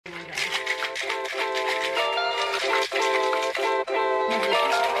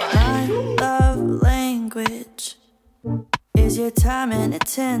My love language is your time and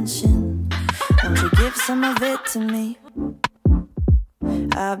attention. Won't you give some of it to me?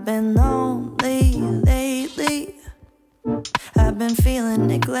 I've been lonely lately. I've been feeling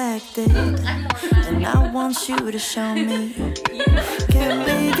neglected, and I want you to show me. Can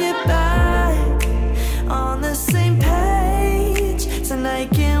we get back on the same page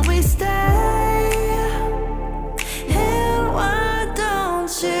tonight? Can we stay? And why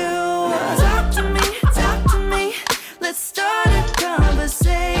don't you talk to me? Let's start a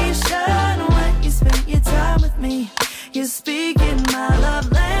conversation. When you spend your time with me, you're speaking my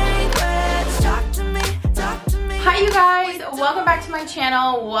love language. Talk to me, talk to me. Hi you guys, welcome back to my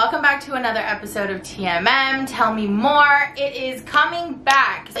channel. Welcome back to another episode of TMM, Tell Me More. It is coming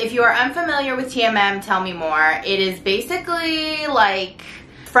back. If you are unfamiliar with TMM, Tell Me More, it is basically like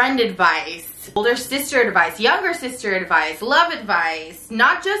friend advice, older sister advice, younger sister advice, love advice,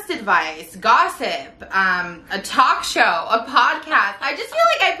 not just advice, gossip, a talk show, a podcast. I just feel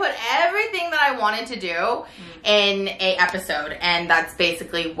like I put everything that I wanted to do in a episode, and that's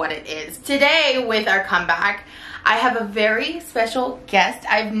basically what it is. Today, with our comeback, I have a very special guest.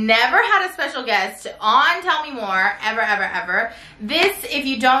 I've never had a special guest on Tell Me More, ever, ever, ever. This, if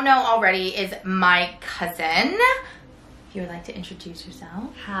you don't know already, is my cousin. If you would like to introduce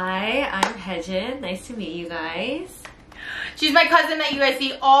yourself. Hi, I'm Haejin. Nice to meet you guys. She's my cousin that you guys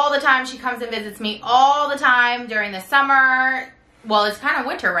see all the time. She comes and visits me all the time during the summer. Well, it's kind of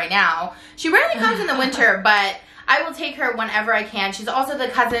winter right now. She rarely comes in the winter, but I will take her whenever I can. She's also the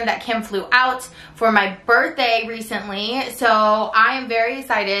cousin that Kim flew out for my birthday recently. So I am very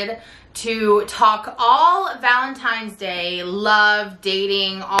excited to talk all Valentine's Day, love,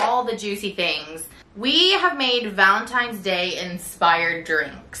 dating, all the juicy things. We have made Valentine's Day inspired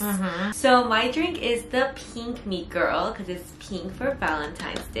drinks. So my drink is the Pink Meat Girl because it's pink for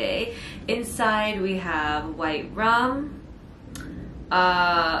Valentine's Day. Inside we have white rum.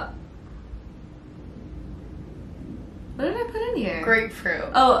 What did I put in here?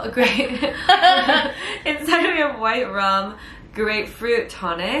 Grapefruit. Oh, great. Inside we have white rum, grapefruit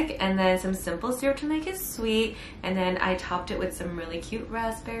tonic, and then some simple syrup to make it sweet, and then I topped it with some really cute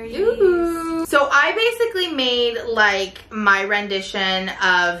raspberries. Ooh. So I basically made like my rendition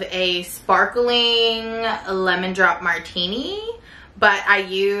of a sparkling lemon drop martini, but I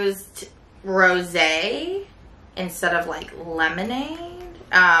used rosé instead of like lemonade.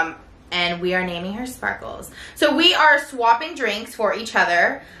 And we are naming her Sparkles. So we are swapping drinks for each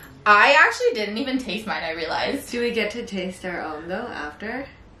other. I actually didn't even taste mine, I realized. Do we get to taste our own though after?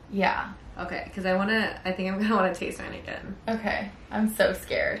 Yeah. Okay, because I think I'm gonna want to taste mine again. Okay, I'm so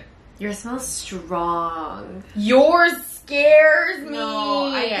scared. Yours smells strong. Yours scares me.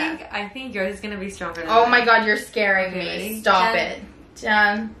 No, I think yours is gonna be stronger than Oh mine. my god, you're scaring me. Really? Stop Jen? it.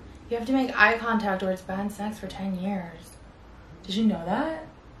 Jen, you have to make eye contact or it's bad sex for 10 years. Did you know that?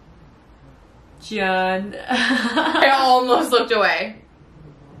 Jen. I almost looked away.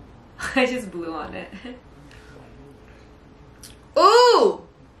 I just blew on it. Ooh!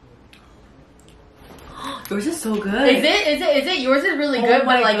 Yours is so good. Is it? Yours is really good,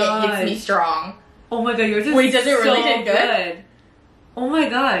 but like it hits me strong. Oh my god, yours is Wait, does it really so hit good? Oh my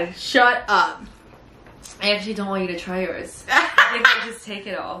god. Shut up. I actually don't want you to try yours. I think I'll just take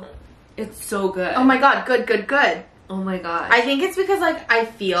it all. It's so good. Oh my god, good, good, good. Oh my god. I think it's because like I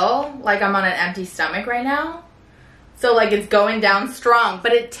feel like I'm on an empty stomach right now. So like it's going down strong,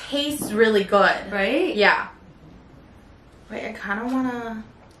 but it tastes really good. Right? Yeah. Wait, I kind of want to...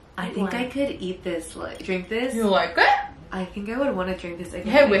 I think I could eat this, like, drink this. You like it? I think I would want to drink this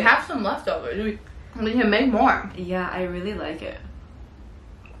again. Hey, we have some leftovers. We can make more. Yeah, I really like it.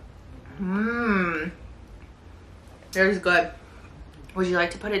 Mmm. It is good. Would you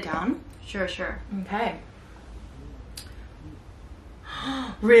like to put it down? Sure, sure. Okay.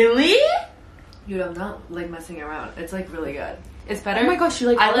 Really? Dude, I'm not like messing around. It's like really good. It's better. Oh my gosh, you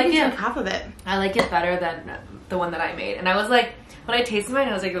like I like it. Half of it. I like it better than the one that I made. And I was like, when I tasted mine,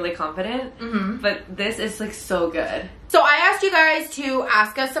 I was like really confident. But this is like so good. So I asked you guys to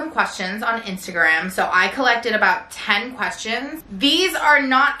ask us some questions on Instagram. So I collected about 10 questions. These are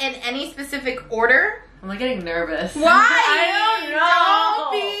not in any specific order. I'm like getting nervous. Why? I don't know.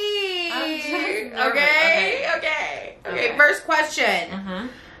 Don't be. I'm just nervous. Okay. First question.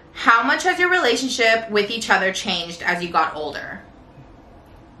 How much has your relationship with each other changed as you got older?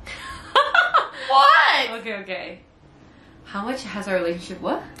 What? Okay. How much has our relationship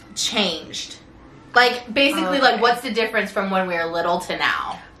changed? Like, basically, like, what's the difference from when we were little to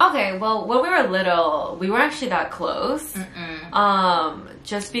now? Okay, well, when we were little, we weren't actually that close.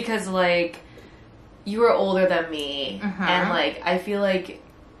 Just because, like, you were older than me. And, like, I feel like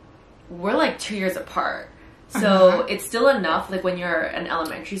we're like 2 years apart. So it's still enough, like when you're in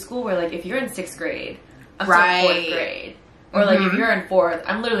elementary school, where like if you're in 6th grade, I'm still in 4th grade. Or like if you're in 4th,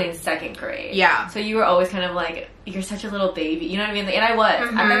 I'm literally in 2nd grade. Yeah. So you were always kind of like, you're such a little baby. You know what I mean? And I was.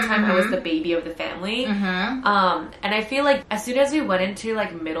 At that time, I was the baby of the family. And I feel like as soon as we went into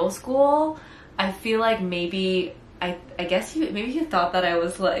like middle school, I feel like maybe, I guess maybe you thought that I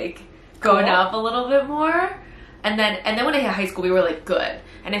was like going up a little bit more. And then when I hit high school, we were like good.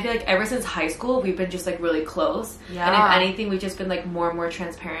 And I feel like ever since high school, we've been just like really close. Yeah. And if anything, we've just been like more and more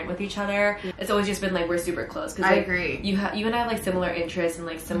transparent with each other. It's always just been like we're super close. Cause, I like, agree. You and I have like similar interests and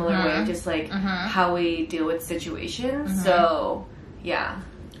like similar way of just like how we deal with situations. So yeah,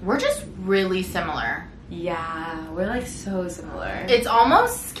 we're just really similar. Yeah, we're like so similar. It's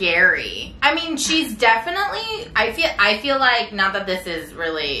almost scary. I mean, she's definitely. I feel like, not that this is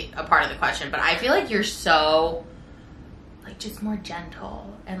really a part of the question, but I feel like you're so, like, just more gentle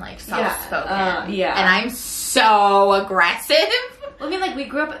and like soft-spoken. Yeah. And I'm so aggressive. I mean, like, we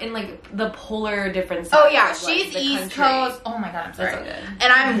grew up in like the polar different sides. Oh yeah, of, like, she's the East country. Coast. Oh my god, I'm sorry. That's all good.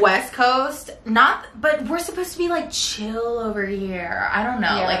 And I'm West Coast. But we're supposed to be like chill over here. I don't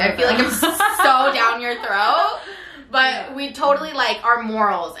know. Yeah, like I feel like I'm so down your throat. But we totally like our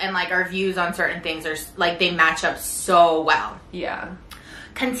morals and like our views on certain things are like they match up so well. Yeah.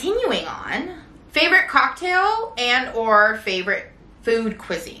 Continuing on, favorite cocktail and or favorite food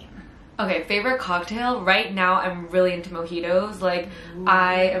cuisine. Okay, favorite cocktail. Right now, I'm really into mojitos. Like,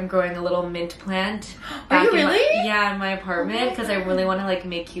 I am growing a little mint plant. Are you really? In my apartment, because I really want to like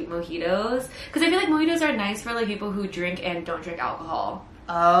make cute mojitos. Because I feel like mojitos are nice for like people who drink and don't drink alcohol.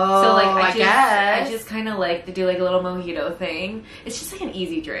 Oh, so like I I just kind of like to do like a little mojito thing. It's just like an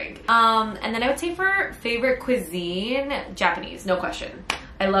easy drink. And then I would say for favorite cuisine, Japanese, no question.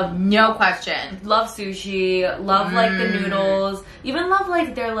 I love no question. Love sushi. Love like the noodles. Even love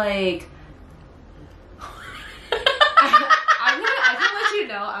like their like. I can let you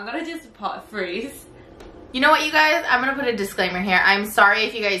know. I'm gonna just freeze. You know what, you guys? I'm gonna put a disclaimer here. I'm sorry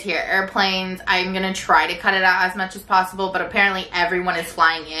if you guys hear airplanes. I'm gonna try to cut it out as much as possible, but apparently everyone is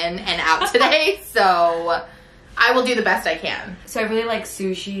flying in and out today, so I will do the best I can. So I really like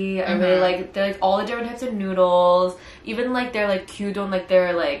sushi. I really like all the different types of noodles. Even like their like kyudon, like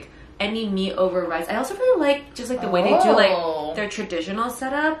their like any meat over rice. I also really like just like the way they do like their traditional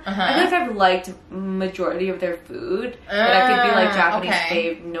setup. I feel like I've liked majority of their food, but I could be like Japanese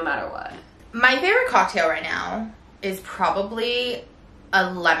fave no matter what. My favorite cocktail right now is probably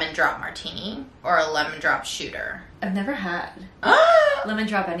a lemon drop martini or a lemon drop shooter. I've never had lemon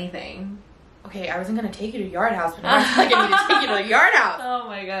drop anything. Okay, I wasn't gonna take you to Yard House, but now I feel like I need to take you to Yard House. Oh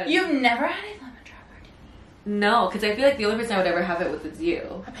my god. You've never had a lemon drop martini? No, because I feel like the only person I would ever have it with is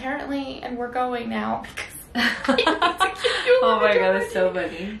you. Apparently, and we're going now because oh my god, that's so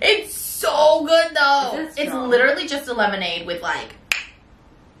funny. It's so good though. It's literally just a lemonade with like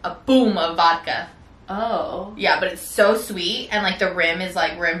a boom of vodka. Oh. Yeah, but it's so sweet and like the rim is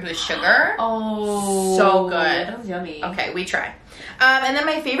like rimmed with sugar. Oh. So good. That was yummy. Okay, we try. And then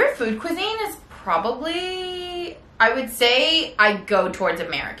my favorite food cuisine is probably, I would say I go towards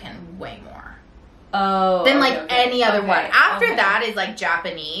American way more. Oh. Than like any other one. After that is like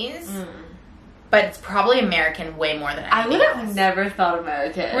Japanese. But it's probably American way more than I would have never thought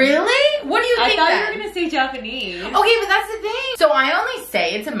American. Really? What do you think I thought then? you were going to say Japanese. Okay, but that's the thing. So I only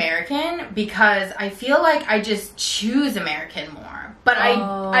say it's American because I feel like I just choose American more. But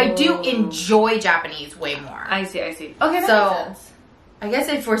I do enjoy Japanese way more. I see. Okay, that makes sense. I guess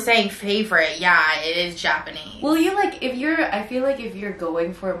if we're saying favorite, yeah, it is Japanese. Well, I feel like if you're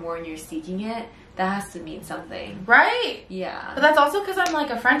going for it more and you're seeking it, that has to mean something. Right? Yeah. But that's also because I'm like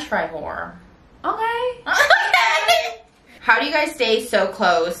a French fry whore. Okay. How do you guys stay so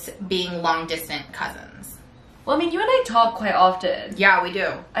close being long distance cousins? Well, I mean, you and I talk quite often. Yeah, we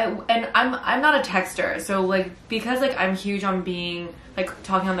do. I'm not a texter, so like because like I'm huge on being like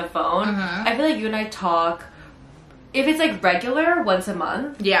talking on the phone. I feel like you and I talk. If it's like regular, once a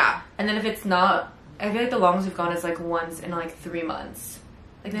month. Yeah. And then if it's not, I feel like the longest we've gone is like once in like 3 months.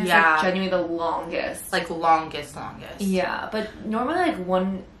 Like that's like genuinely the longest. Like longest. Yeah, but normally like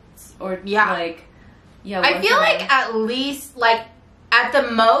one. Or like, yeah. I feel like at least like at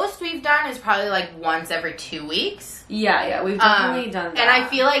the most we've done is probably like once every 2 weeks. Yeah, we've definitely done that. And I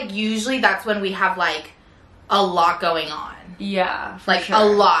feel like usually that's when we have like a lot going on. Yeah, like sure. a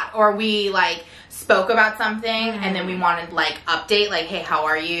lot, or we like spoke about something and then we wanted like update, like, hey, how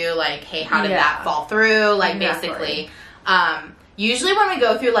are you? Like, hey, how did that fall through? Like basically, usually when we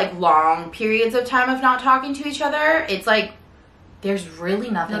go through like long periods of time of not talking to each other, it's like. There's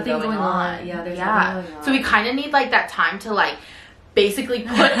really nothing going on. Yeah, there's nothing going on. So we kind of need like that time to like basically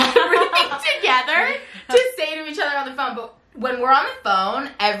put everything together to say to each other on the phone. But when we're on the phone,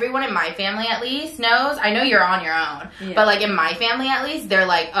 everyone in my family at least knows. I know you're on your own, but like in my family at least, they're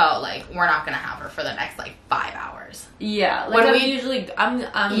like, oh, like we're not gonna have her for the next like 5 hours. Yeah, like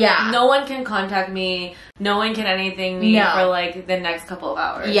I'm no one can contact me. No one can anything me for like the next couple of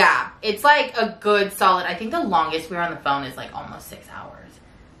hours. Yeah, it's like a good solid. I think the longest we were on the phone is like almost 6 hours.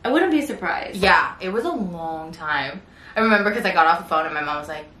 I wouldn't be surprised. Yeah, it was a long time. I remember because I got off the phone and my mom was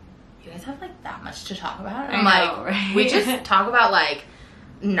like, you guys have like that much to talk about? I'm like, right? We just talk about like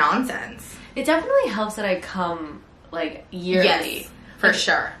nonsense. It definitely helps that I come like yearly. Yes, for like,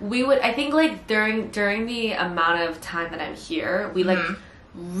 sure. We would, I think like during the amount of time that I'm here, we like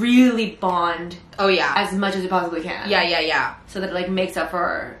really bond. Oh yeah, as much as we possibly can. Yeah. So that it like makes up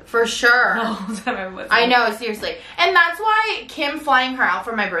for sure. The whole time I'm with I know, seriously, and that's why Kim flying her out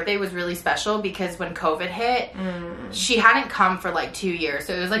for my birthday was really special because when COVID hit, she hadn't come for like 2 years,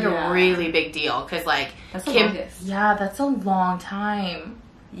 so it was like a really big deal because like that's the Kim. longest. Yeah, that's a long time.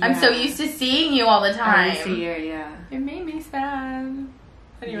 Yeah. I'm so used to seeing you all the time. Once a year, yeah. It made me sad.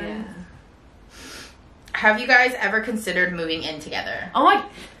 Anyway. Yeah. Have you guys ever considered moving in together? Oh my,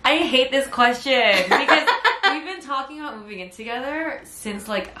 I hate this question because we've been talking about moving in together since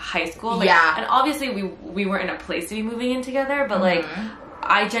like high school. Like, yeah. And obviously we weren't in a place to be moving in together, but like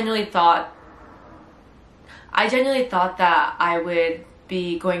I genuinely thought that I would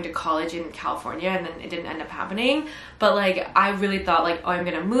be going to college in California, and then it didn't end up happening. But like I really thought like, oh, I'm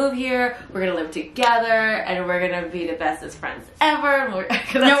gonna move here, we're gonna live together, and we're gonna be the bestest friends ever. No,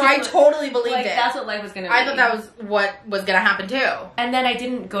 I totally believed it. That's what life was gonna be. I thought that was what was gonna happen too. And then I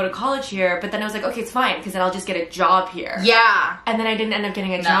didn't go to college here, but then I was like, okay, it's fine because then I'll just get a job here. Yeah. And then I didn't end up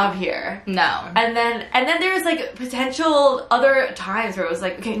getting a job here. No. And then there was like potential other times where it was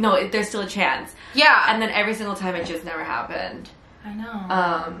like, okay, no, there's still a chance. Yeah. And then every single time it just never happened. I know.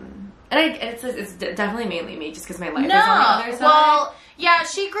 And it's definitely mainly me, just because my life is on the other side. Well, yeah,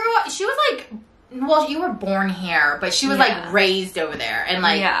 she grew up. She was like, well, you were born here, but she was like raised over there, and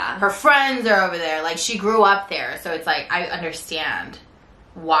like her friends are over there. Like she grew up there, so it's like I understand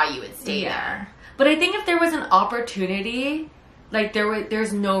why you would stay there. But I think if there was an opportunity, like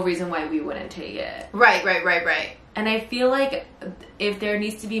there's no reason why we wouldn't take it. Right. And I feel like if there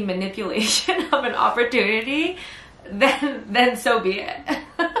needs to be manipulation of an opportunity, then so be it.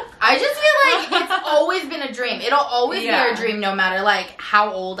 I just feel like it's always been a dream. It'll always be a dream no matter like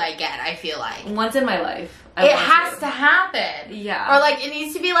how old I get, I feel like. Once in my life. It has to happen. Yeah. Or like it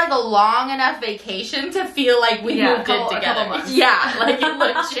needs to be like a long enough vacation to feel like we moved in together. A couple months. Yeah, like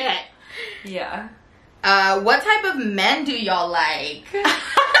legit. Yeah. What type of men do y'all like?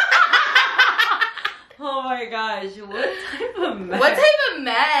 Oh my gosh, what type of men? What type of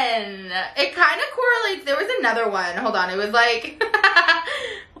men? It kind of correlates. There was another one. Hold on. It was like...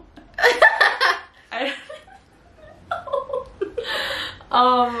 I don't know.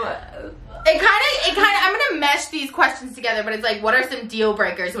 It kind of, I'm going to mesh these questions together, but it's like, what are some deal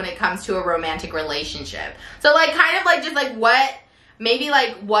breakers when it comes to a romantic relationship? So like, kind of like, just like what... Maybe,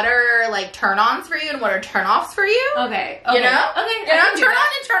 like, what are, like, turn-ons for you and what are turn-offs for you? Okay. You know? Okay. You know, turn-on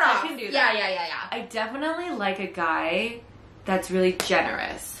and turn-off. I can do that. Yeah. I definitely like a guy that's really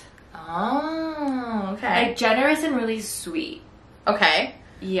generous. Oh, okay. Like, generous and really sweet. Okay.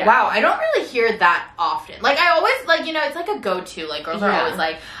 Yeah. Wow, I don't really hear that often. Like, I always, like, you know, it's like a go-to. Like, girls are always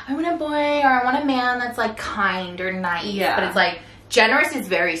like, I want a boy or I want a man that's, like, kind or nice. Yeah. But it's, like, generous is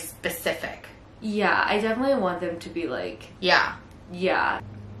very specific. Yeah, I definitely want them to be, like... Yeah. Yeah.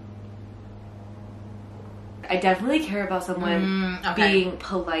 I definitely care about someone being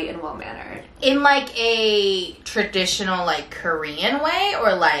polite and well-mannered. In, like, a traditional, like, Korean way?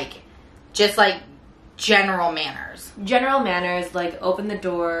 Or, like, just, like, general manners? General manners, like, open the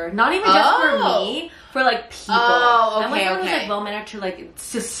door. Not even just for me. For, like, people. Oh, okay, I'm like, someone who's, like, well-mannered to, like,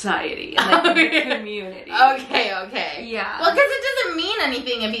 society. And, like, the community. Okay. Yeah. Well, because it doesn't mean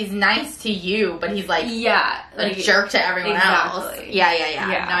anything if he's nice to you, but he's, like... Yeah. Like, a jerk to everyone else. Yeah.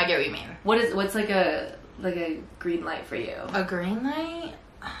 No, I get what you mean. What's, like a green light for you? A green light?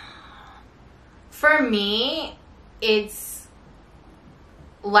 For me, it's,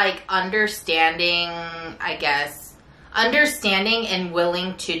 like, understanding, I guess... Understanding and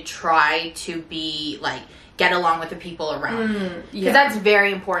willing to try to be, like, get along with the people around. Because that's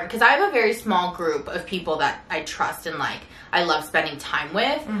very important. Because I have a very small group of people that I trust and, like, I love spending time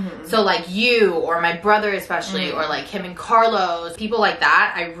with. So, like, you or my brother especially or, like, him and Carlos, people like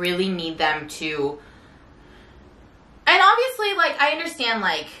that, I really need them to... And obviously, like, I understand,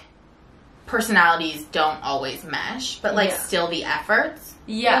 like, personalities don't always mesh. But, like, still the efforts.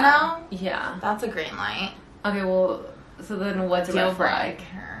 Yeah. You know? Yeah. That's a green light. Okay, well... So then what's a Deal red flag?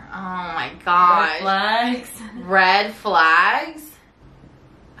 breaker. Oh my gosh. Red flags? Red flags?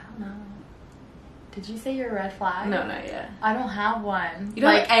 I don't know. Did you say you're a red flag? No, not yet. I don't have one. You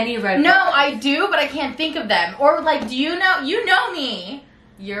don't have any red No, flags? I do, but I can't think of them. Or like, do you know? You know me.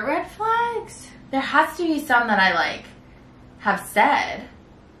 Your red flags? There has to be some that I like have said.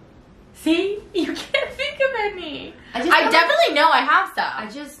 See? You can't think of any. I definitely know I have some. I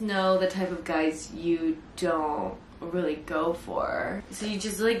just know the type of guys you don't really go for. So you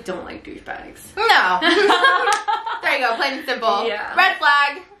just like don't like douchebags. No. There you go, plain and simple. Yeah. Red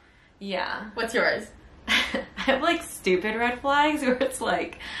flag. Yeah. What's yours? I have like stupid red flags where it's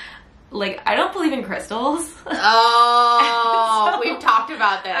like I don't believe in crystals. Oh, So, we've talked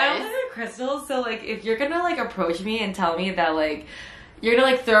about this. I don't believe in crystals, so like if you're gonna like approach me and tell me that like you're gonna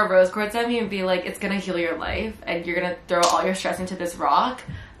like throw rose quartz at me and be like it's gonna heal your life and you're gonna throw all your stress into this rock.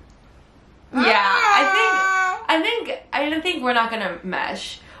 Yeah, I don't think we're not gonna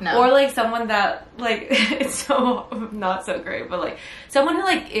mesh. No. Or like someone that like it's so not so great, but like someone who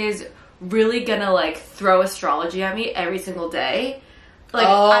like is really gonna like throw astrology at me every single day. Like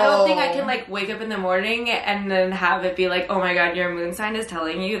I don't think I can like wake up in the morning and then have it be like, oh my god, your moon sign is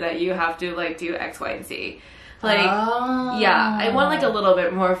telling you that you have to like do X, Y, and Z. Like yeah, I want like a little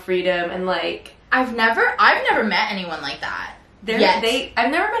bit more freedom and like I've never met anyone like that.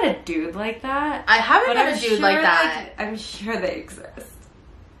 I've never met a dude like that. I haven't but met I'm a dude sure, like that. I'm sure they exist.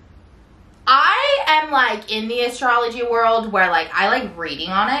 I am like in the astrology world where like I like reading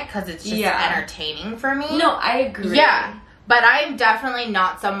on it because it's just entertaining for me. No, I agree. Yeah, but I'm definitely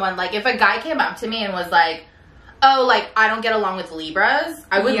not someone like if a guy came up to me and was like, "Oh, like I don't get along with Libras,"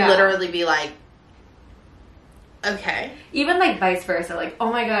 I would literally be like, "Okay." Even like vice versa, like,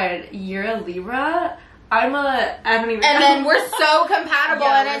 "Oh my god, you're a Libra." I don't even know. And then we're so compatible,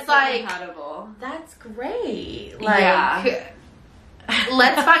 and it's so like, compatible. that's great. Like,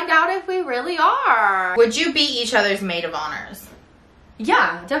 let's find out if we really are. Would you be each other's maid of honors?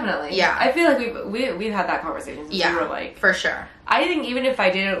 Yeah, definitely. Yeah. I feel like we've had that conversation since we were like, for sure. I think even if I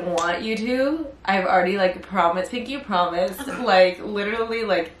didn't want you to, I've already like pinky promised, like literally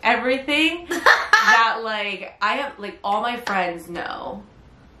like everything that like I have like all my friends know.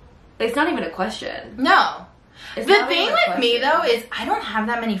 It's not even a question. No. It's the thing with me though is I don't have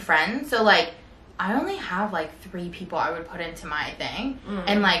that many friends, so like I only have like 3 people I would put into my thing,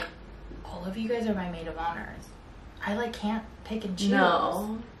 and like all of you guys are my maid of honors. I like can't pick and choose.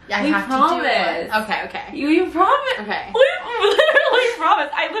 No. I we have promised. to do it. Okay. You promised. Okay. We literally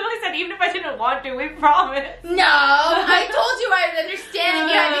promised. I literally said even if I didn't want to, we promised. No, I told you I would understand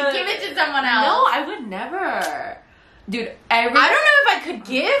if you had to give it to someone else. No, I would never. Dude, I don't know if I could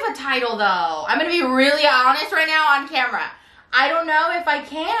give a title though. I'm gonna be really honest right now on camera. I don't know if I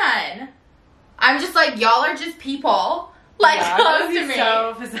can. I'm just like, y'all are just people. Like, close to me.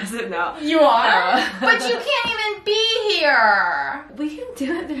 So possessive now. You are? No. But you can't even be here. We can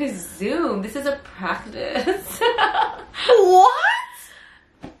do it through Zoom. This is a practice. What?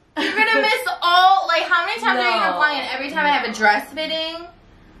 You're gonna miss all, like, how many times are you gonna fly in? Every time I have a dress fitting,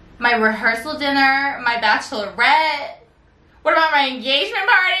 my rehearsal dinner, my bachelorette. What about my engagement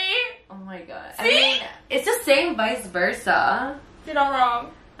party? Oh my god. See? I mean, it's the same vice versa. You're not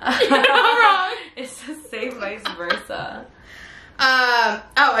wrong. You're not wrong. It's the same vice versa.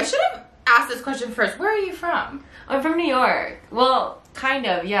 I should have asked this question first. Where are you from? I'm from New York. Well, kind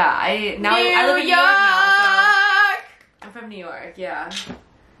of, yeah. I live in New York now, so I'm from New York, yeah.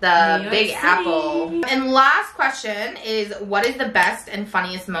 The Big Apple. And last question is, what is the best and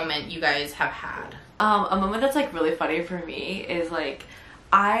funniest moment you guys have had? A moment that's like really funny for me is like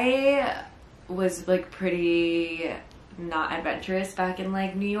I was like pretty not adventurous back in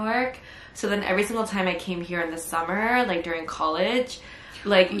like New York. So then every single time I came here in the summer, like during college,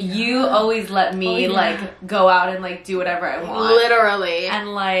 like you always let me like go out and like do whatever I want. Literally.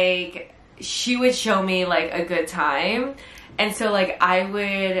 And like she would show me like a good time. And so like I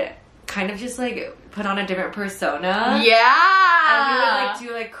would kind of just like put on a different persona. Yeah. And we would like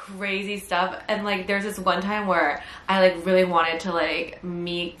do like crazy stuff. And like there's this one time where I like really wanted to like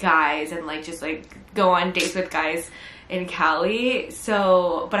meet guys and like just like go on dates with guys in Cali.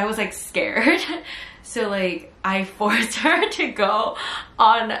 So, but I was like scared. So like I forced her to go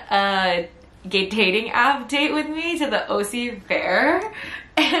on a gay dating app date with me to the OC Fair.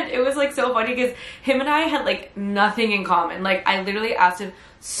 And it was like so funny because him and I had like nothing in common. Like I literally asked him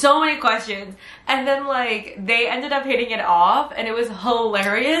so many questions, and then like they ended up hitting it off, and it was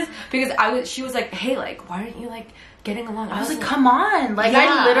hilarious because she was like, hey, like why aren't you like getting along? I was like, come on. Like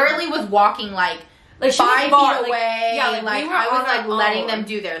I literally was walking like Like, 5 feet like, away. yeah, Like, we were I was on like our letting own. them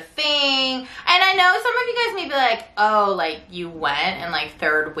do their thing. And I know some of you guys may be like, oh, like you went and like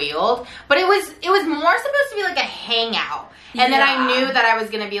third wheeled, but it was more supposed to be like a hangout. And then I knew that I was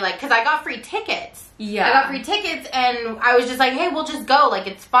gonna be like, because I got free tickets. Yeah. I got free tickets, and I was just like, hey, we'll just go. Like,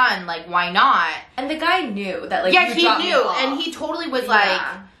 it's fun. Like, why not? And the guy knew that, like, Yeah, you he dropped me knew, off. and he totally was like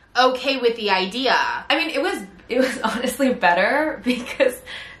okay with the idea. I mean, it was honestly better because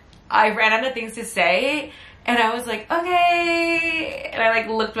I ran out of things to say, and I was like, okay, and I like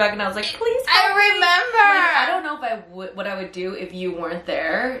looked back and I was like, please. I remember. Like, I don't know if what I would do if you weren't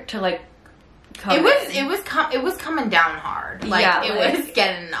there to like. It was coming down hard. Like, Yeah, it like, was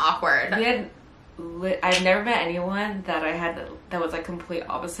getting awkward. I've never met anyone that I had that was like complete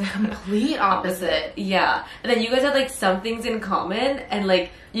opposite. Complete opposite. Yeah. And then you guys had like some things in common, and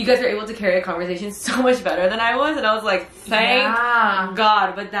like you guys were able to carry a conversation so much better than I was, and I was like, thank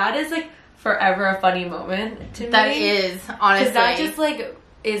God. But that is like forever a funny moment to me. That is, honestly. Because that just like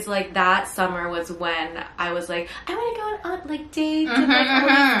is like that summer was when I was like, I want to go on like dates with like all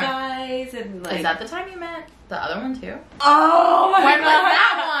these guys, and like. Is that the time you met the other one too? Oh my When God. was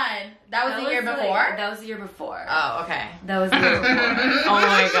that one? That was the year before? That was the year before. Oh, okay. That was the year before. Oh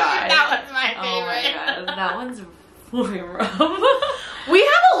my God. That was my favorite. Oh my God. That one's really rough. We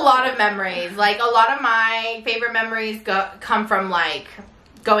have a lot of memories. Like, a lot of my favorite memories come from, like,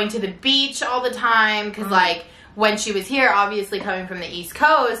 going to the beach all the time. Because, like, when she was here, obviously coming from the East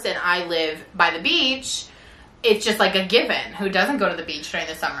Coast, and I live by the beach, it's just like a given. Who doesn't go to the beach during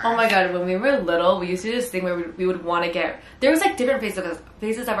the summer? Oh my God, when we were little, we used to do this thing where we would want to get, there was like different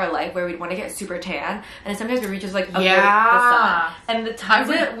phases of our life where we'd want to get super tan, and sometimes we would just like avoid the sun. And the times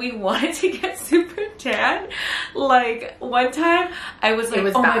that we wanted to get super tan, like one time I was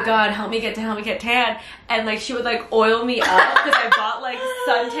like, oh my God, help me get tan, and like she would like oil me up because I bought like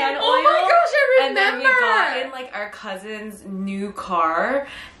suntan oil. Oh my gosh, I remember. And then we got in like our cousin's new car,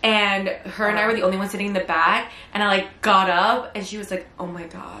 and her and I were the only ones sitting in the back, and I like got up, and she was like, oh my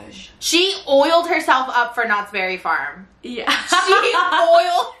gosh. She oiled herself up for Knott's Berry Farm. Yeah. She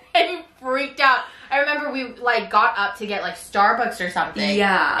oiled and freaked out. I remember we like got up to get like Starbucks or something.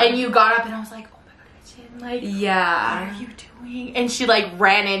 Yeah. And you got up and I was like, oh my God, Haejin, like, yeah. what are you doing? And she like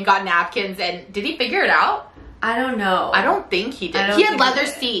ran in, got napkins, and did he figure it out? I don't know. I don't think he did. He had leather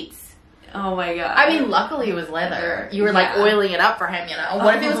seats. Oh my God. I mean, luckily it was leather. You were like oiling it up for him, you know.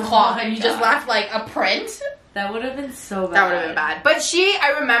 What if it was cloth and you just left like a print? That would have been so bad. That would have been bad. But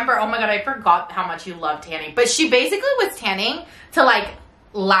I remember, oh my God, I forgot how much you loved tanning. But she basically was tanning to like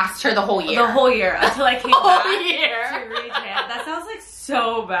last her the whole year. The whole year until I came back year. to re-tan. That sounds like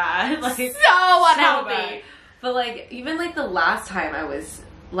so bad. Like so unhealthy. bad. But like even like the last time I was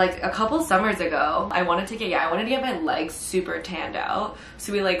like a couple summers ago, I wanted to get my legs super tanned out.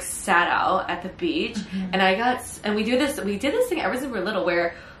 So we like sat out at the beach, and we did this thing ever since we were little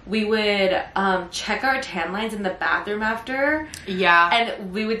where we would check our tan lines in the bathroom after. Yeah.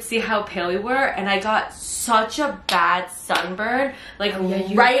 And we would see how pale we were, and I got such a bad sunburn, like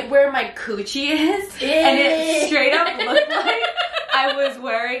right where my coochie is. And it straight up looked like I was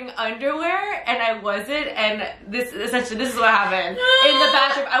wearing underwear and I wasn't, and this is what happened. In the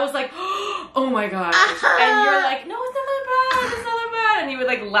bathroom, I was like, oh my gosh. And you're like, no, it's not that bad, it's not that bad. And you would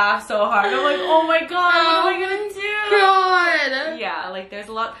like laugh so hard. I'm like, oh my God, what am I gonna do? God. Yeah, like there was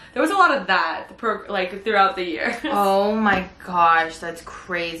a lot of that like throughout the year. Oh my gosh, that's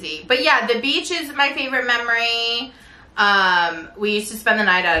crazy. But yeah, the beach is my favorite memory. We used to spend the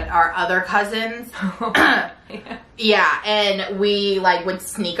night at our other cousins. Yeah, and we like would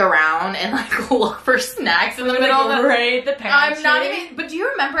sneak around and like look for snacks in the middle of raid the pantry. I'm not even, but do you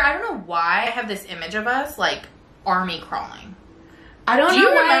remember, I don't know why I have this image of us like army crawling. I don't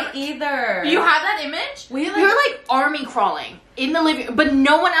know why remember either. You have that image? We were like army crawling in the living room, but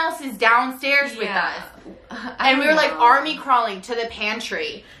no one else is downstairs with us. And we were like army crawling to the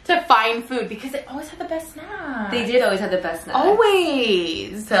pantry to find food because they always had the best snacks. They did always have the best snacks.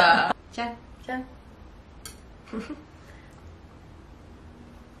 Always. Jen.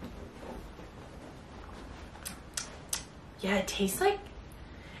 Yeah, it tastes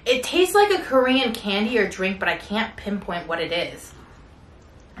like a Korean candy or drink, but I can't pinpoint what it is.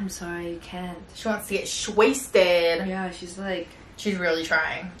 I'm sorry, you can't. She wants to get wasted. Yeah, she's really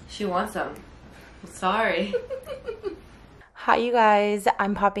trying. She wants some. I'm sorry. Hi you guys,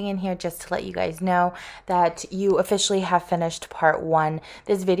 I'm popping in here just to let you guys know that you officially have finished part 1.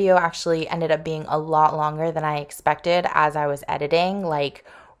 This video actually ended up being a lot longer than I expected as I was editing, like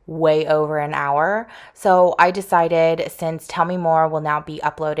way over an hour. So I decided, since Tell Me More will now be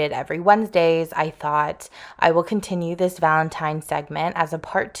uploaded every Wednesdays, I thought I will continue this Valentine segment as a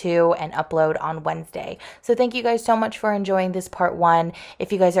part 2 and upload on Wednesday. So thank you guys so much for enjoying this part 1.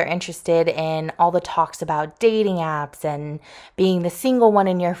 If you guys are interested in all the talks about dating apps and being the single one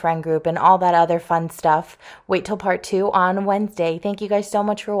in your friend group and all that other fun stuff, wait till part 2 on Wednesday. Thank you guys so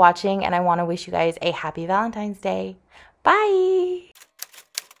much for watching, and I want to wish you guys a happy Valentine's Day. Bye!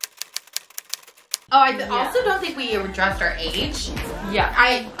 Oh, I also don't think we addressed our age. Yeah.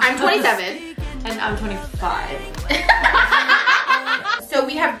 I'm 27. And I'm 25. So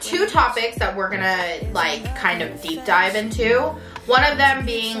we have 2 topics that we're gonna like kind of deep dive into. One of them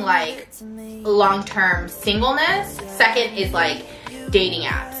being like long-term singleness. Second is like dating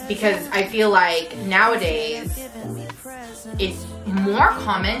apps, because I feel like nowadays it's more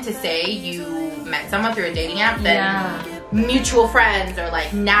common to say you met someone through a dating app than mutual friends or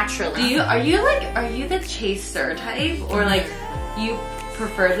like naturally. Are you the chaser type, or like you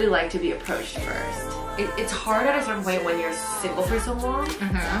preferably like to be approached first? It's hard at a certain point when you're single for so long.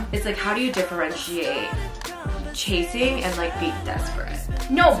 It's like, how do you differentiate chasing and like being desperate?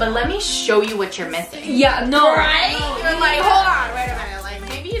 No, but let me show you what you're missing. Yeah, no. Right? You're like, hold on, wait a minute. Like,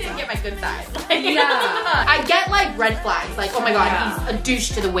 maybe you didn't get my good side. Like, yeah. I get like red flags. Like, oh my god, he's a douche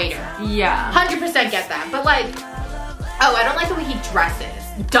to the waiter. Yeah. 100% get that. But like, oh, I don't like the way he dresses.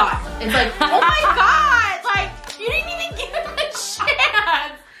 Done. It's like, oh my god, like, you didn't even give